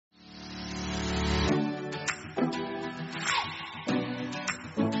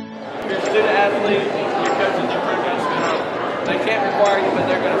student athlete, your coaches are pretty much they can't require you, but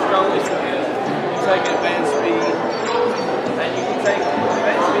they're going to strongly suggest you take advanced speed. And you can take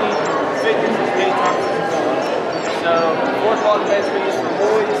advanced speed, figures, and speed conferences on. So, 4th block advanced speed is for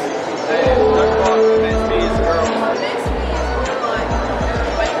boys, and 3rd block advanced speed is for girls. Advanced speed is more like your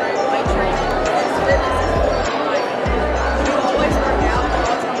weight room, weight training. This fitness is more like you always work out, you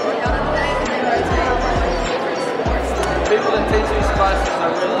always have to work out every day, and they rotate like different sports. People that teach these classes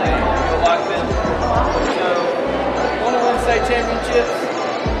are really like them. So, want to win state championships,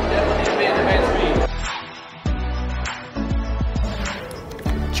 definitely need to be in advanced speed.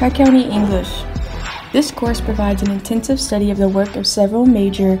 Tri-County English. This course provides an intensive study of the work of several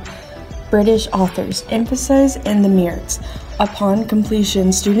major British authors, emphasized in the merits. Upon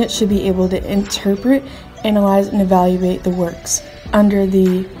completion, students should be able to interpret, analyze, and evaluate the works under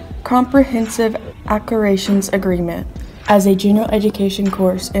the Comprehensive Accreditation Agreement as a general education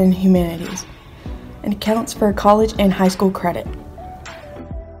course in humanities, and counts for college and high school credit.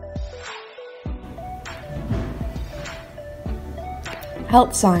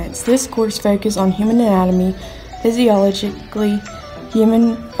 Health Science. This course focuses on human anatomy, physiologically,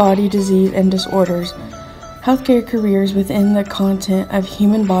 human body disease and disorders, healthcare careers within the content of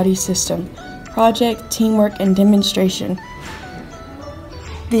human body system, project, teamwork, and demonstration.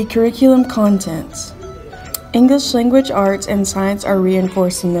 The curriculum contents. English language, arts, and science are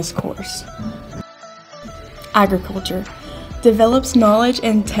reinforced in this course. Agriculture. Develops knowledge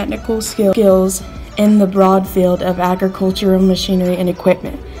and technical skills in the broad field of agricultural machinery and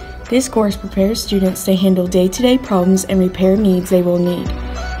equipment. This course prepares students to handle day-to-day problems and repair needs they will need,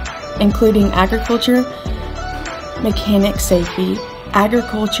 including agriculture, mechanic safety,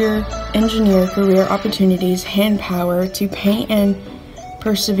 agriculture, engineer career opportunities, hand power to paint and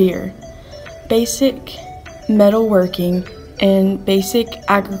persevere, basic metalworking, and basic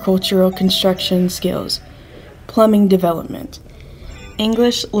agricultural construction skills, plumbing development.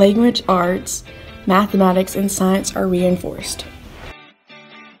 English language, arts, mathematics, and science are reinforced.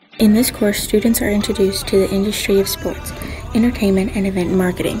 In this course, students are introduced to the industry of sports, entertainment, and event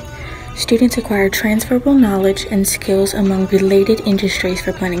marketing. Students acquire transferable knowledge and skills among related industries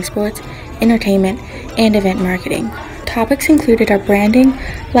for planning sports, entertainment, and event marketing. Topics included are branding,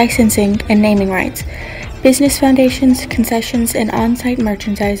 licensing, and naming rights, business foundations, concessions and on-site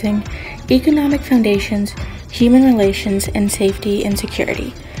merchandising, economic foundations, human relations, and safety and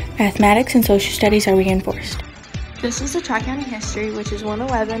security. Mathematics and social studies are reinforced. This is the Tri-County History, which is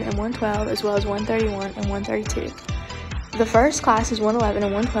 111 and 112, as well as 131 and 132. The first class is 111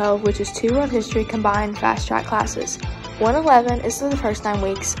 and 112, which is 2 World History combined fast-track classes. 111 is the first 9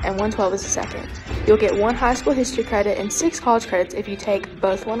 weeks, and 112 is the second. You'll get 1 high school history credit and 6 college credits if you take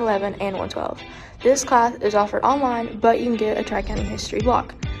both 111 and 112. This class is offered online, but you can get a Tri-County History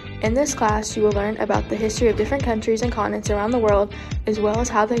block. In this class, you will learn about the history of different countries and continents around the world, as well as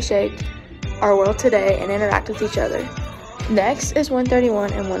how they shaped our world today and interact with each other. Next is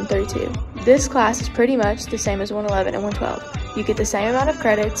 131 and 132. This class is pretty much the same as 111 and 112. You get the same amount of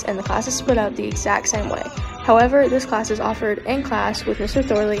credits, and the class is split up the exact same way. However, this class is offered in class with Mr.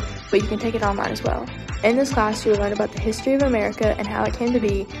 Thorley, but you can take it online as well. In this class, you will learn about the history of America and how it came to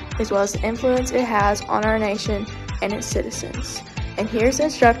be, as well as the influence it has on our nation and its citizens. And here's the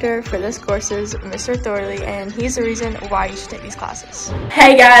instructor for this courses, Mr. Thorley, and he's the reason why you should take these classes.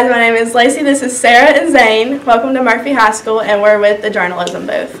 Hey guys, my name is Lacey. This is Sarah and Zane. Welcome to Murphy High School, and we're with the journalism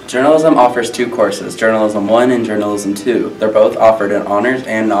booth. Journalism offers 2 courses, Journalism 1 and Journalism 2. They're both offered in honors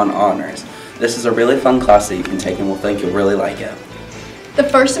and non-honors. This is a really fun class that you can take, and we'll think you'll really like it. The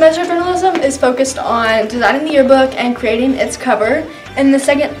first semester of journalism is focused on designing the yearbook and creating its cover, and the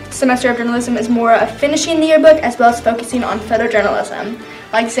second semester of journalism is more of finishing the yearbook as well as focusing on photojournalism.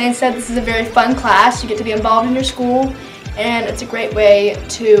 Like Zane said, this is a very fun class. You get to be involved in your school, and it's a great way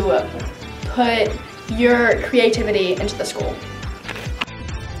to put your creativity into the school.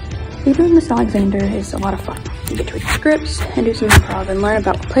 Theater with Miss Alexander is a lot of fun. You get to read scripts and do some improv and learn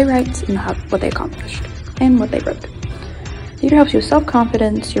about playwrights and what they accomplished and what they wrote. Theater helps you with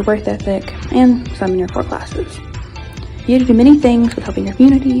self-confidence, your work ethic, and some in your core classes. You get to do many things with helping your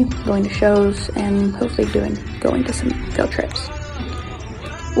community, going to shows, and hopefully going to some field trips.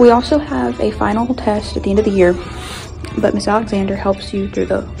 We also have a final test at the end of the year, but Miss Alexander helps you through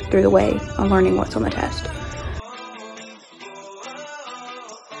the way on learning what's on the test.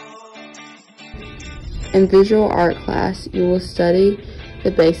 In visual art class, you will study the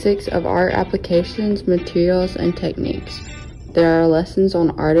basics of art applications, materials, and techniques. There are lessons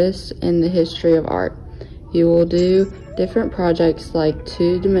on artists and the history of art. You will do different projects like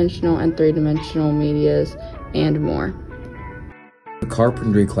 2-dimensional and 3-dimensional medias and more. The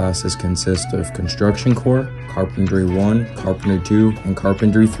carpentry classes consist of Construction Core, Carpentry 1, Carpentry 2, and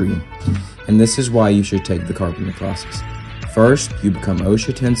Carpentry 3, and this is why you should take the carpentry classes. First, you become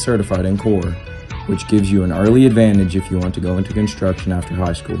OSHA 10 certified in Core, which gives you an early advantage if you want to go into construction after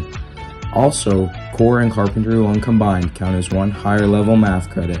high school. Also, Core and Carpentry 1 combined count as one higher level math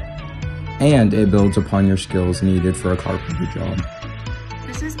credit, and it builds upon your skills needed for a carpentry job.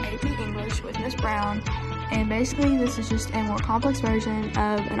 This is AP English with Miss Brown, and basically this is just a more complex version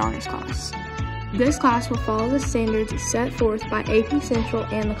of an honors class. This class will follow the standards set forth by AP Central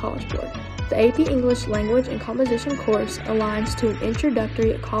and the College Board. The AP English Language and Composition course aligns to an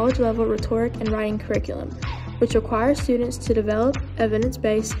introductory college-level rhetoric and writing curriculum, which requires students to develop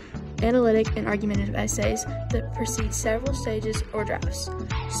evidence-based, analytic, and argumentative essays that precede several stages or drafts.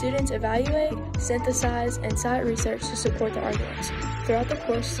 Students evaluate, synthesize, and cite research to support their arguments. Throughout the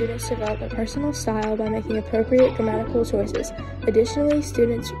course, students develop a personal style by making appropriate grammatical choices. Additionally,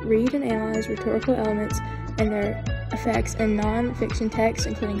 students read and analyze rhetorical elements and their effects in non-fiction text,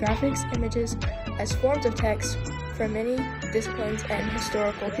 including graphics, images, as forms of text from many disciplines and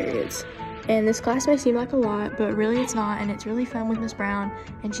historical periods. And this class may seem like a lot, but really it's not, and it's really fun with Miss Brown,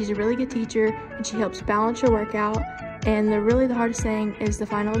 and she's a really good teacher, and she helps balance your workout, and the hardest thing is the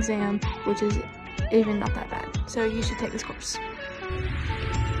final exam, which is even not that bad. So you should take this course.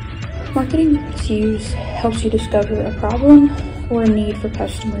 Marketing Electives helps you discover a problem or a need for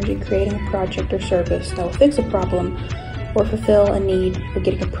customers in creating a project or service that will fix a problem or fulfill a need for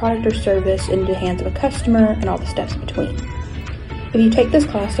getting a product or service into the hands of a customer and all the steps in between. If you take this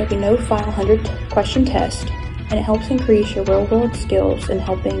class, there'll be no final 100-question test, and it helps increase your real-world skills in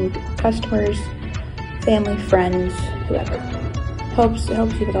helping customers, family, friends, whoever. It helps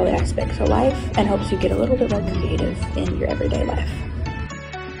you with all the aspects of life and helps you get a little bit more creative in your everyday life.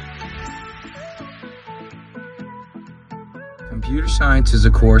 Computer science is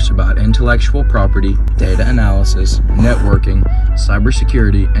a course about intellectual property, data analysis, networking,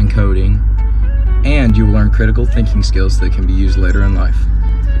 cybersecurity, and coding, and you will learn critical thinking skills that can be used later in life.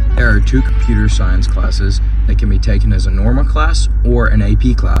 There are 2 computer science classes that can be taken as a normal class or an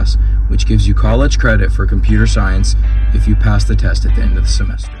AP class, which gives you college credit for computer science if you pass the test at the end of the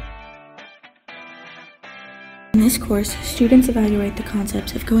semester. In this course, students evaluate the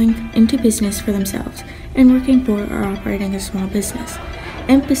concepts of going into business for themselves and working for or operating a small business.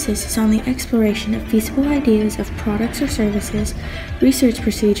 Emphasis is on the exploration of feasible ideas of products or services, research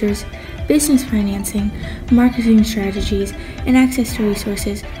procedures, business financing, marketing strategies, and access to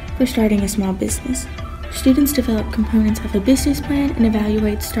resources for starting a small business. Students develop components of a business plan and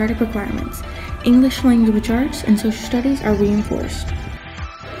evaluate startup requirements. English language arts and social studies are reinforced.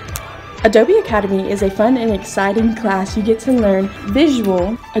 Adobe Academy is a fun and exciting class. You get to learn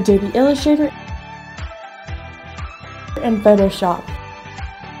visual, Adobe Illustrator, and Photoshop.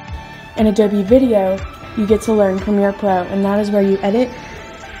 In Adobe Video, you get to learn Premiere Pro, and that is where you edit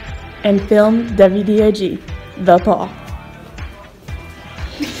and film WDOG, the paw.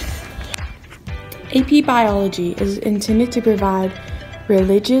 AP Biology is intended to provide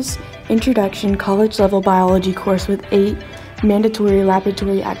religious introduction college-level biology course with 8 mandatory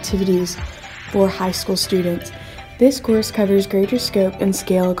laboratory activities for high school students. This course covers greater scope and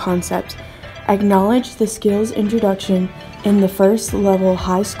scale concepts. Acknowledge the skills introduction in the first level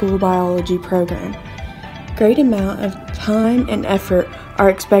high school biology program. Great amount of time and effort are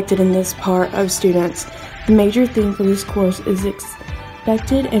expected in this part of students. The major theme for this course is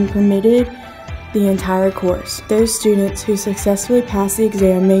expected and permitted the entire course. Those students who successfully pass the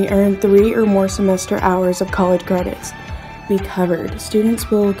exam may earn 3 or more semester hours of college credits. Be covered.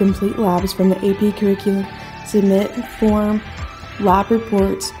 Students will complete labs from the AP curriculum, submit form lab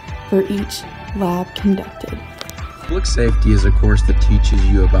reports for each lab conducted. Public safety is a course that teaches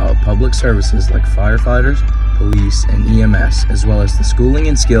you about public services like firefighters, police, and EMS, as well as the schooling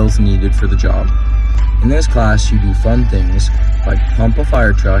and skills needed for the job. In this class, you do fun things like pump a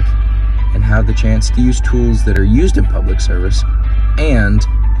fire truck and have the chance to use tools that are used in public service, and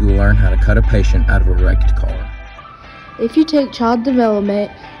you will learn how to cut a patient out of a wrecked car. If you take child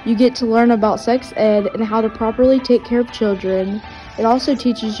development, you get to learn about sex ed and how to properly take care of children. It also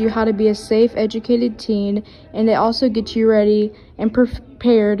teaches you how to be a safe, educated teen, and it also gets you ready and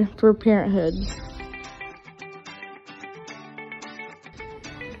prepared for parenthood.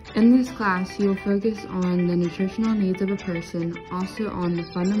 In this class, you will focus on the nutritional needs of a person, also on the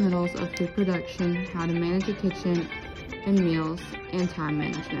fundamentals of food production, how to manage a kitchen and meals, and time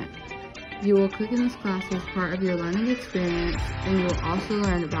management. You will cook in this class as part of your learning experience, and you will also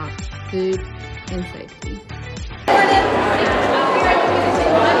learn about food and safety.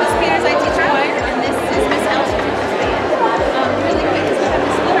 I'm Miss Peters, I teach choir, and this is Miss Electives. Really quick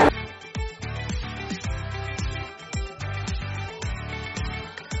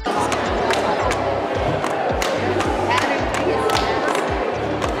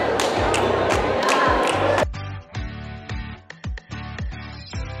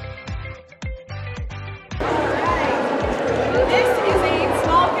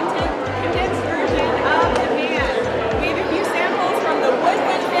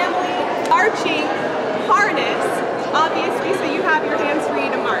marching harness, obviously, so you have your hands free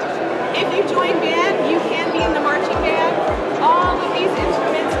to march. If you join band, you can be in the marching band. All of these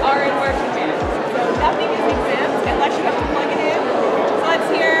instruments are in marching band. So nothing is exempt unless you have to plug it in. So let's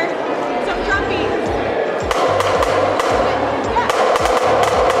hear some drum beats.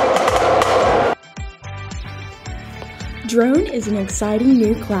 Drone is an exciting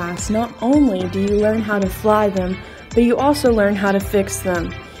new class. Not only do you learn how to fly them, but you also learn how to fix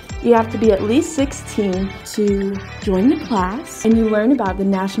them. You have to be at least 16 to join the class, and you learn about the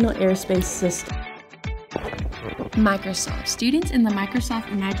National Airspace System. Microsoft. Students in the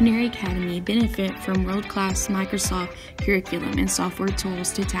Microsoft Imaginary Academy benefit from world-class Microsoft curriculum and software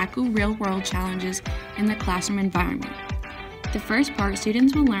tools to tackle real-world challenges in the classroom environment. The first part,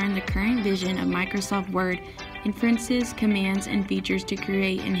 students will learn the current vision of Microsoft Word, inferences, commands, and features to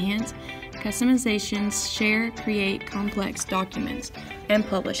create enhanced customizations, share, create complex documents, and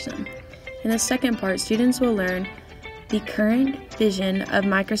publish them. In the second part, students will learn the current vision of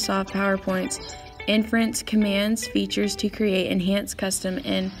Microsoft PowerPoint's inference, commands, features to create enhanced custom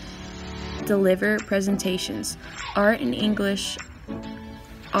and deliver presentations. Art and English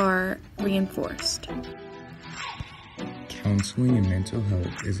are reinforced. Counseling and Mental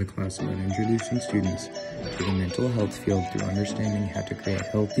Health is a class about introducing students to the mental health field through understanding how to create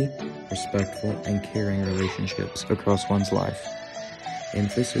healthy, respectful, and caring relationships across one's life.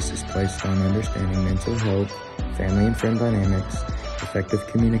 Emphasis is placed on understanding mental health, family and friend dynamics, effective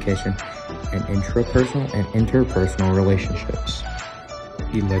communication, and intrapersonal and interpersonal relationships.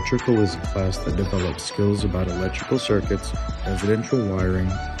 Electrical is a class that develops skills about electrical circuits, residential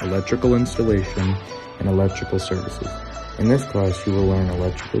wiring, electrical installation, and electrical services. In this class, you will learn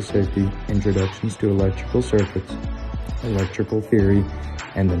electrical safety, introductions to electrical circuits, electrical theory,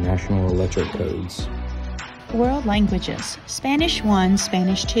 and the National Electric Codes. World Languages. Spanish 1,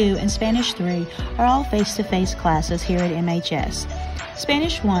 Spanish 2, and Spanish 3 are all face-to-face classes here at MHS.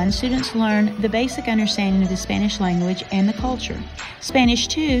 Spanish 1, students learn the basic understanding of the Spanish language and the culture. Spanish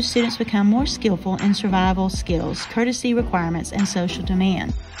 2, students become more skillful in survival skills, courtesy requirements, and social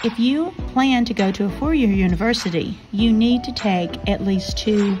demand. If you plan to go to a four-year university, you need to take at least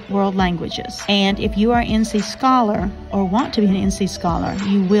 2 world languages. And if you are NC Scholar or want to be an NC Scholar,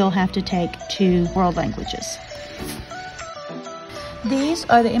 you will have to take 2 world languages. These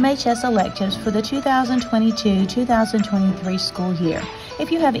are the MHS electives for the 2022-2023 school year.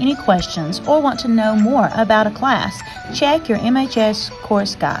 If you have any questions or want to know more about a class, check your MHS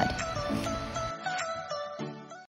course guide.